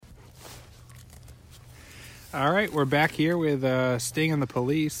All right, we're back here with Sting and the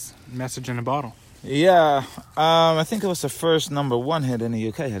Police, Message in a Bottle. Yeah, I think it was the first number one hit in the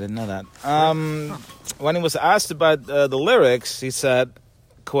UK. I didn't know that. When he was asked about the lyrics, he said,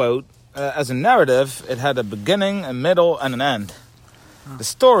 quote, as a narrative, it had a beginning, a middle, and an end. The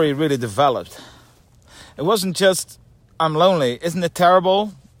story really developed. It wasn't just, I'm lonely, isn't it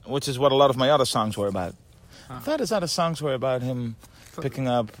terrible? Which is what a lot of my other songs were about. I thought his other songs were about him picking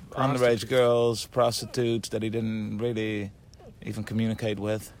up underage girls, prostitutes that he didn't really even communicate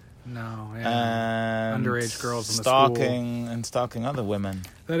with. No, yeah. And underage girls in the stalking school. And stalking other women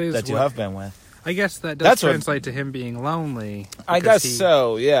that you have been with. I guess that's translate to him being lonely. I guess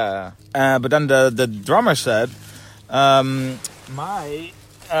so, yeah. But then the drummer said, my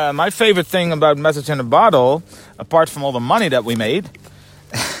favorite thing about Message in a Bottle, apart from all the money that we made,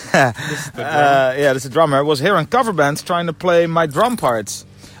 this is the drummer, was hearing cover bands trying to play my drum parts.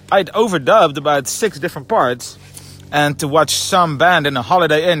 I'd overdubbed about 6 different parts. And to watch some band in a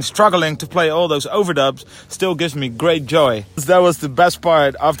Holiday Inn struggling to play all those overdubs still gives me great joy. That was the best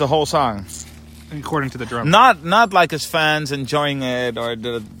part of the whole song. According to the drummer. Not like his fans enjoying it or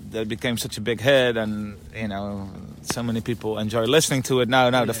that it became such a big hit and, so many people enjoy listening to it.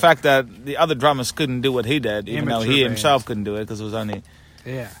 No, the fact that the other drummers couldn't do what he did, even though he himself couldn't do it because it was only...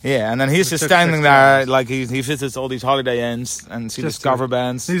 Yeah, and then he's just standing there, like he visits all these Holiday Inns and sees these cover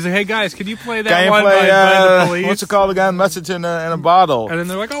bands. He's like, hey guys, can you play that one by the Police? What's it called again? Message in a Bottle. And then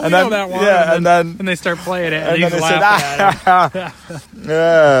they're like, oh, we know that one. Yeah, and then they start playing it, and he's laughing at it.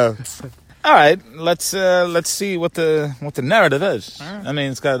 Yeah. All right, let's see what the narrative is. Right. I mean,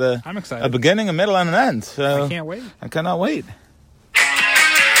 it's got I'm excited. A beginning, a middle, and an end. So I can't wait. I cannot wait.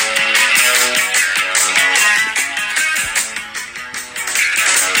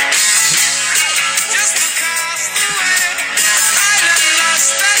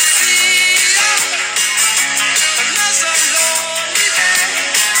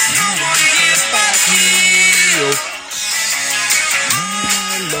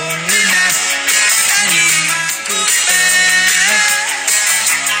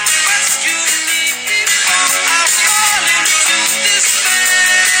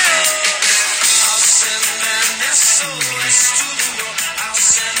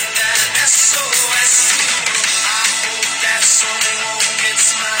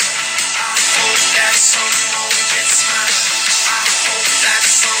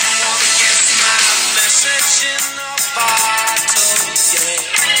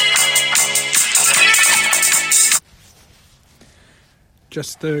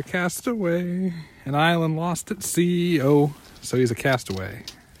 Just a castaway, an island lost at sea. Oh, so he's a castaway.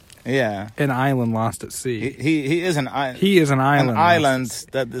 Yeah, an island lost at sea. He is an island. He is an island. An island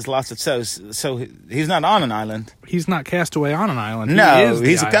that is lost at sea. So he's not on an island. He's not castaway on an island. No,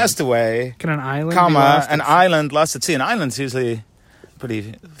 he's a castaway. Can an island? Island lost at sea. An island's usually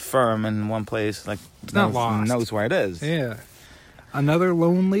pretty firm in one place. Like it's not lost. Knows where it is. Yeah. Another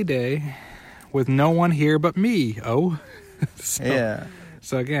lonely day with no one here but me. Oh. Yeah.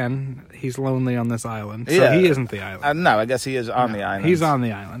 So again, he's lonely on this island. So he isn't the island. No, I guess he is on the island. He's on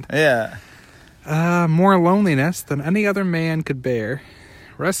the island. Yeah. More loneliness than any other man could bear.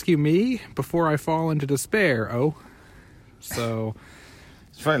 Rescue me before I fall into despair. Oh. So...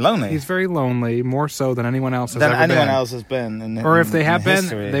 He's very lonely. He's very lonely, more so than anyone else has ever been. Than anyone else has been. Or if they have been,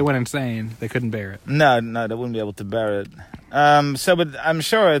 history. They went insane. They couldn't bear it. No, they wouldn't be able to bear it. But I'm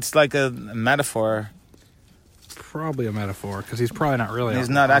sure it's like a metaphor. Probably a metaphor, because he's probably not really. He's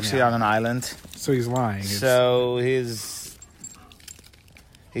not actually on an island. So he's lying. So he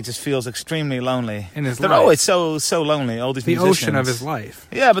just feels extremely lonely. In his they're life. Always so lonely. All these musicians. The ocean of his life.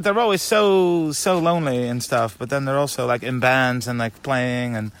 Yeah, but they're always so lonely and stuff. But then they're also like in bands and like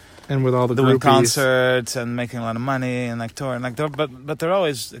playing and with all the doing groupies. concerts and making a lot of money and like touring. But they're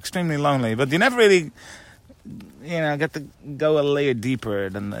always extremely lonely. But you never really. Get to go a layer deeper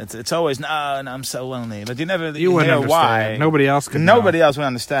than it's always no, I'm so lonely. But you never you hear understand. why. Nobody else could. Nobody else would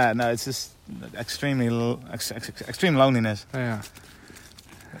understand. No, it's just extreme loneliness. Yeah.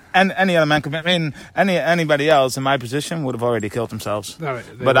 And any other man could. I mean, anybody else in my position would have already killed themselves.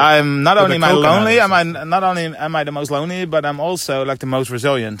 But I'm not only am I lonely. Not only am I the most lonely, but I'm also like the most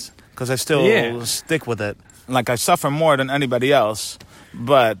resilient because I still stick with it. Like I suffer more than anybody else.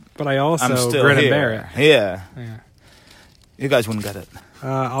 But I also I'm still grin here. and bear it. Yeah. You guys wouldn't get it.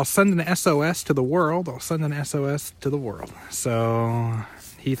 I'll send an SOS to the world. So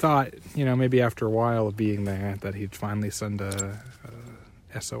he thought, maybe after a while of being there, that he'd finally send a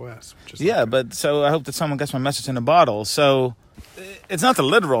SOS. But so I hope that someone gets my message in a bottle. So it's not the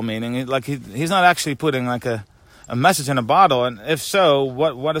literal meaning. Like he's not actually putting like a message in a bottle. And if so,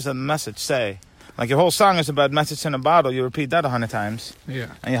 what does the message say? Like your whole song is about message in a bottle. You repeat that 100 times. Yeah.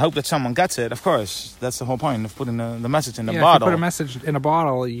 And you hope that someone gets it. Of course, that's the whole point of putting the message in the Yeah, bottle. if you put a message in a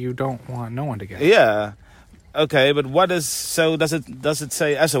bottle, you don't want no one to get it. Yeah. Okay, but what is... So does it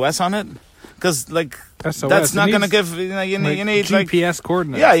say SOS on it? Because, like, SOS, that's not it going to needs, give... You like, need, like... GPS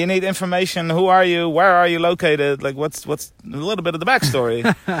coordinates. Yeah, you need information. Who are you? Where are you located? Like, what's a little bit of the backstory.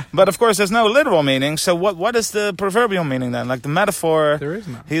 But, of course, there's no literal meaning. So what is the proverbial meaning then? Like, the metaphor... There is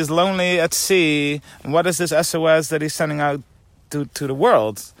none. He's lonely at sea. What is this SOS that he's sending out to the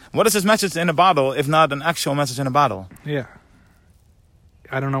world? What is this message in a bottle if not an actual message in a bottle? Yeah.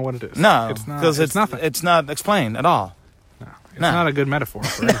 I don't know what it is. No, it's not. because It's nothing. It's not explained at all. No, it's No. not a good metaphor.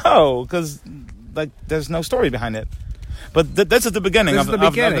 For it. No, because like there's no story behind it. But this is the beginning, This of, is the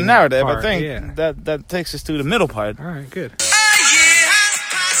of the beginning narrative. part, I think yeah. that takes us to the middle part. All right, good.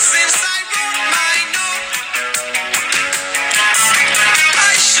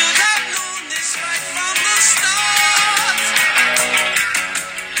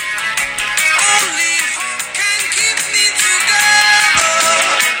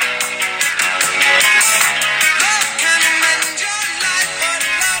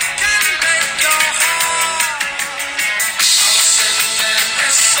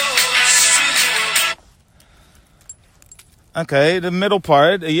 Okay, the middle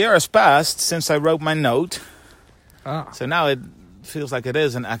part. A year has passed since I wrote my note, Ah, so now it feels like it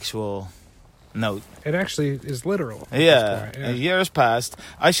is an actual note. it actually is literal. at Yeah, this point, a year has passed.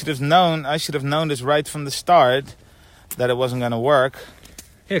 I should have known this right from the start that it wasn't going to work.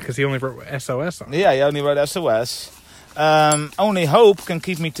 Yeah, because he only wrote SOS on it. Yeah, he only wrote SOS. Only hope can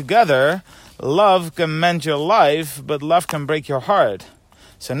keep me together. Love can mend your life, but love can break your heart.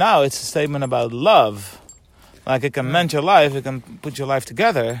 So now it's a statement about love. Like it can mend your life, it can put your life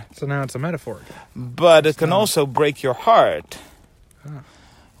together, So now it's a metaphor. but it can not- also break your heart. Ah.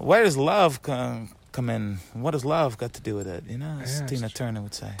 Where does love come in? What does love got to do with it? You know, as Yeah, Tina it's Turner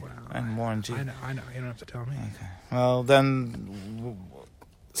would say, Well, and Warren G. I know. You don't have to tell me. Well, then,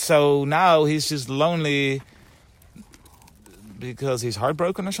 so now he's just lonely because he's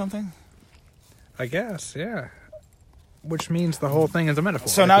heartbroken or something? I guess, yeah. Which means the whole thing is a metaphor.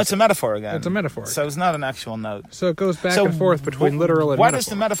 So now it's a metaphor again. It's a metaphor. So it's not an actual note. So it goes back and forth between literal and what metaphor. is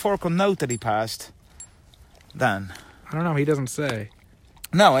the metaphorical note that he passed then? I don't know. He doesn't say.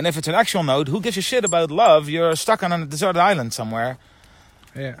 No, and if it's an actual note, who gives a shit about love? You're stuck on a deserted island somewhere.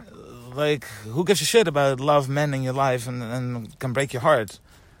 Yeah. Like, who gives a shit about love mending your life and can break your heart?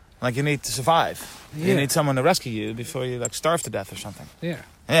 Like, you need to survive. You Yeah. need someone to rescue you before you, like, starve to death or something. Yeah.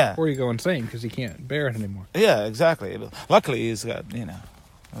 Yeah. Or you go insane because you can't bear it anymore. Yeah, exactly. But luckily, he's got,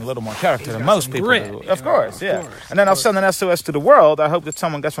 a little more character He's than got most some people grit, do. you Of know, course, of yeah. course, And then of I'll course. send an SOS to the world. I hope that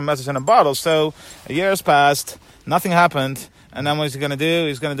someone gets my message in a bottle. So a year has passed, nothing happened, and then what's he going to do?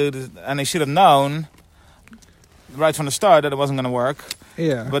 He's going to do this, and he should have known right from the start that it wasn't going to work.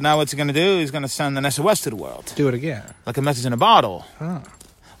 Yeah. But now what's he going to do? He's going to send an SOS to the world, do it again. like a message in a bottle. Oh.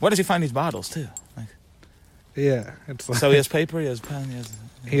 Where does he find these bottles too? Like, Yeah. It's like so he has paper, he has pen,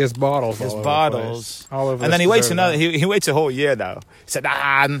 he has bottles. He has all over bottles. the place, all over. And then this he waits deserted another. island. He waits a whole year though. He said,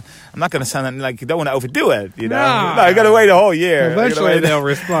 I'm not going to send it. Like, you don't want to overdo it. You know, Nah. no, you got to wait a whole year. Eventually they'll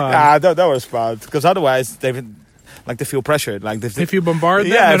respond. Nah, they'll respond because otherwise they feel pressured. Like If you bombard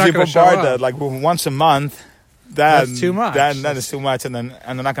them, yeah, they're if not you going to show bombard up. that like once a month, then That's too much. Then it's too much, and they're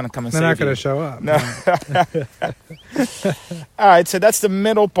not going to come and They're save not going you. to show up. No. All right, so that's the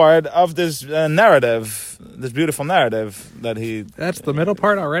middle part of this narrative, this beautiful narrative that he. That's the middle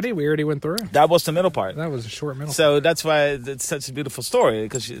part already. We already went through. That was the middle part. That was a short middle. So that's why it's such a beautiful story,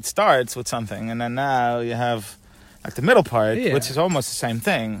 because it starts with something, and then now you have like the middle part, Yeah. which is almost the same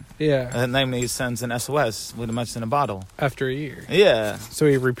thing. Yeah. Namely, he sends an SOS with a message in a bottle. After a year. Yeah, So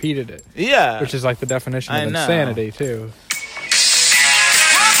he repeated it, yeah. which is like the definition I of know. insanity too.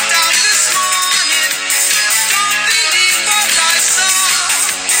 Walked out this morning, don't believe what I saw.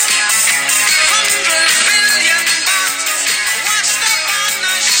 100 billion bottles washed up on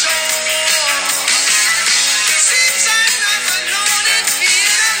the shore. Seems I never known it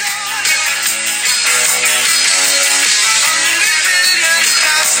being alone. 100 billion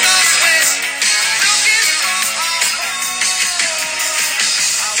cast of waste, looking for a home.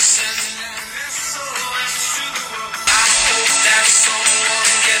 I'll send an SOS to the world. I hope that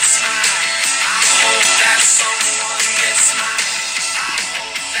someone gets mine. I hope that someone gets mine. I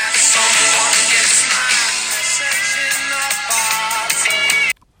hope that someone gets mine. Message in a bottle.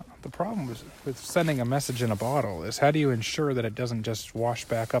 The problem with sending a message in a bottle is how do you ensure that it doesn't just wash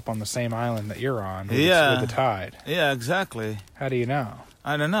back up on the same island that you're on with, Yeah. with the tide? Yeah, exactly. How do you know?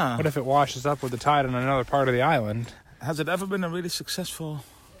 I don't know. What if it washes up with the tide on another part of the island? Has it ever been a really successful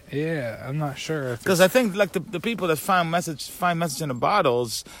Yeah, I'm not sure. If Because I think like the people that find message in the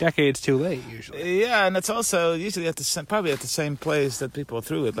bottles, decades too late usually. yeah, and it's also usually probably at the same place that people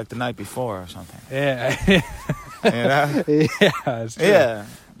threw it, like the night before or something. Yeah, You know? yeah, it's true. Yeah.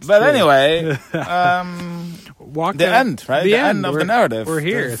 But true. anyway, Walked the out- end, right? The end of the narrative. We're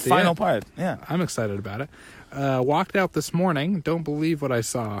here The at the final end. part. Yeah. I'm excited about it. Walked out this morning. Don't believe what I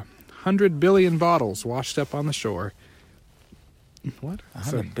saw. 100 billion bottles washed up on the shore. What?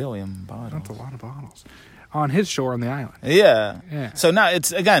 100 billion bottles. That's a lot of bottles. On his shore on the island. Yeah. Yeah. So now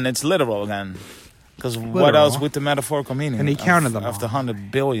it's literal again. Because what Literal. else with the metaphorical meaning? And he counted them of the all.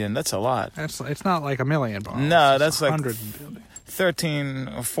 100 billion. That's a lot. It's not like a million bottles. No, It's that's like 100 billion 13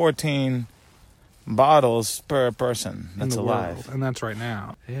 or 14 bottles per person in that's the alive. world. And that's right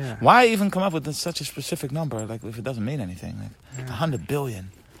now. Yeah. Why even come up with such a specific number? Like if it doesn't mean anything, like 100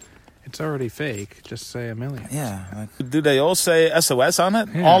 billion. It's already fake. Just say a million. Yeah. Like, do they all say SOS on it?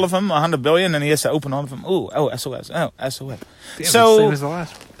 Yeah. All of them, 100 billion, and he has to open all of them. Oh, SOS. Oh, SOS. Yeah, So- same as the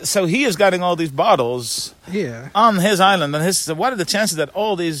last one. So he is getting all these bottles Yeah. on his island, and what are the chances that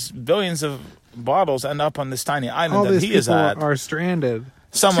all these billions of bottles end up on this tiny island All that these he is people at? are stranded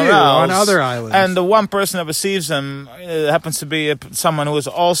Somewhere too, else on other islands. and the one person that receives them happens to be someone who is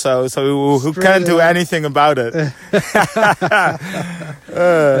also who can't do Straight up. anything about it.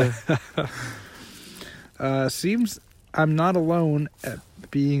 Seems I'm not alone at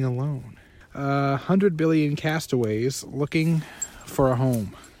being alone. 100 billion castaways looking for a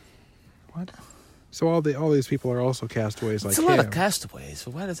home. What? So all these people are also castaways like It's a lot him. of castaways.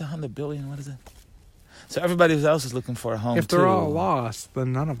 So what is 100 billion? What is it? So everybody else is looking for a home If they're too. all lost,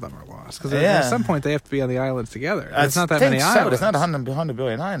 then none of them are lost. Because Yeah. at some point they have to be on the islands together. I It's not that think many so. islands. There's not 100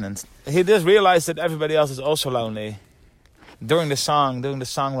 billion islands. He just realized that everybody else is also lonely. During the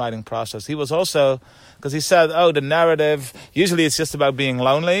songwriting process, he was also, because he said, "Oh, the narrative. Usually, it's just about being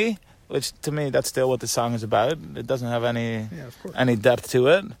lonely." Which to me, that's still what the song is about. It doesn't have any Yeah, of course. depth to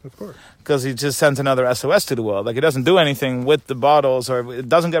it, Of course. because he just sends another SOS to the world. Like he doesn't do anything with the bottles, or it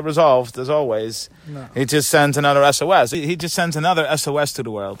doesn't get resolved as always. No. He just sends another SOS. He just sends another SOS to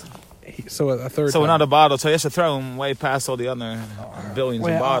the world. So a third. So time. another bottle. So he has to throw him way past all the other billions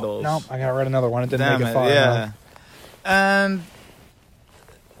Well, of bottles. No, I gotta write another one. It didn't Damn make it it, far yeah. enough. And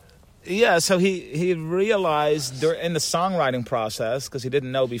yeah, so he realized in the songwriting process, because he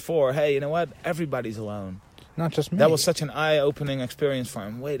didn't know before, hey, you know what? Everybody's alone. Not just me. That was such an eye-opening experience for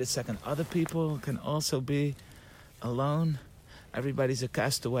him. Wait a second, other people can also be alone? Everybody's a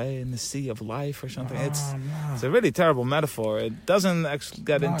castaway in the sea of life or something. Oh, no. It's a really terrible metaphor. It doesn't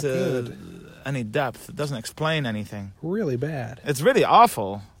get Not into good. any depth. It doesn't explain anything. Really bad. It's really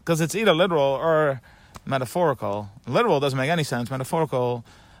awful, because it's either literal or metaphorical. Literal doesn't make any sense. Metaphorical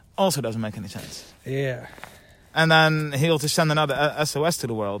also doesn't make any sense. Yeah. And then he'll just send another SOS to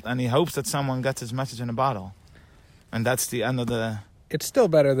the world, and he hopes that someone gets his message in a bottle. And that's the end of the... It's still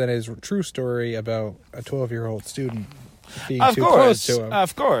better than his true story about a 12-year-old student being Of too close course, to him.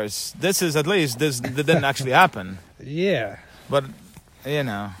 of course. This is at least, that didn't actually happen. Yeah. But, you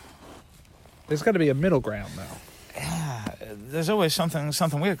know, There's got to be a middle ground, though, there's always something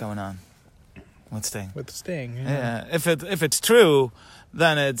weird going on with Sting. with Sting. Yeah, if it's true,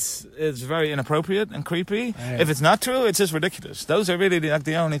 then it's very inappropriate and creepy. Yeah. If it's not true, it's just ridiculous. Those are really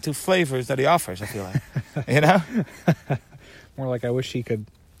the only two flavors that he offers, I feel like. You know? More like I wish he could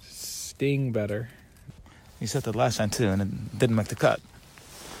sting better. He said that last time too, and it didn't make the cut.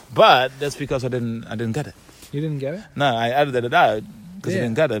 But that's because I didn't get it. You didn't get it? No, I edited it out because I Yeah.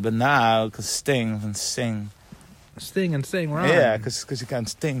 didn't get it. But now, because Sting and sing. Sting and sing rhyme. Yeah, because you can't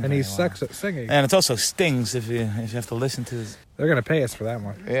sting. And very he well. sucks at singing. And it also stings if you have to listen to it. They're going to pay us for that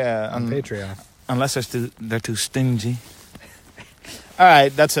one Yeah, on Patreon. unless they're too stingy. All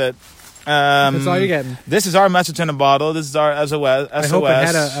right, that's it. That's all you're getting. This is our message in a bottle. This is our SOS. I hope it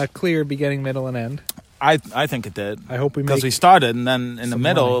had a clear beginning, middle, and end. I think it did. I hope we Because make... we started, and then in the some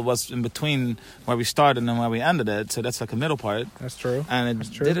middle, money. it was in between where we started and where we ended it. So that's like a middle part. That's true. And That's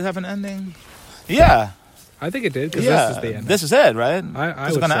true. did it have an ending? Yeah. I think it did, because Yeah. this is the end. This is it, right? I Because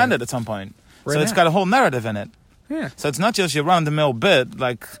would we're going to say. end it at some point. Right So it's now. got a whole narrative in it. Yeah, So it's not just your run-of-the-mill bit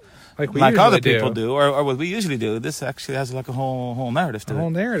like we other usually people do or what we usually do. This actually has like a whole narrative to A whole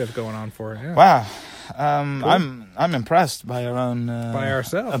it. narrative going on for it, yeah. Wow. I'm impressed by our own By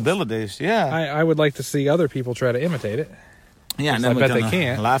ourselves. abilities. Yeah. I would like to see other people try to imitate it. Yeah, and I then we bet they can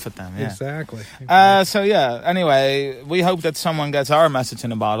can't. laugh at them. Yeah. Exactly. So yeah. Anyway, we hope that someone gets our message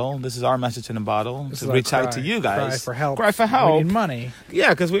in a bottle. This is our message in a bottle This to is our reach out cry. to you guys. Cry for help. Cry for We help. need money. Yeah,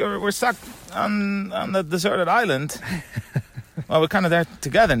 because we're stuck on the deserted island. Well, we're kind of there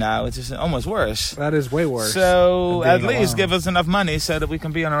together now, which is almost worse. That is way worse. So than at being least alone. give us enough money so that we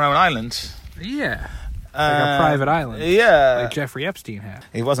can be on our own island. Yeah. Like a private island. Yeah. Like Jeffrey Epstein had.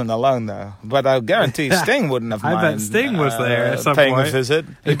 He wasn't alone, though. But I guarantee Sting wouldn't have I bet minded, Sting was there at some paying point. a visit.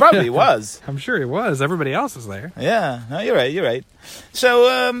 He probably was. I'm sure he was. Everybody else is there. Yeah. No, you're right.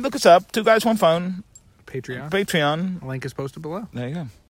 So look us up. 2 Guys, 1 Phone. Patreon. Patreon. The link is posted below. There you go.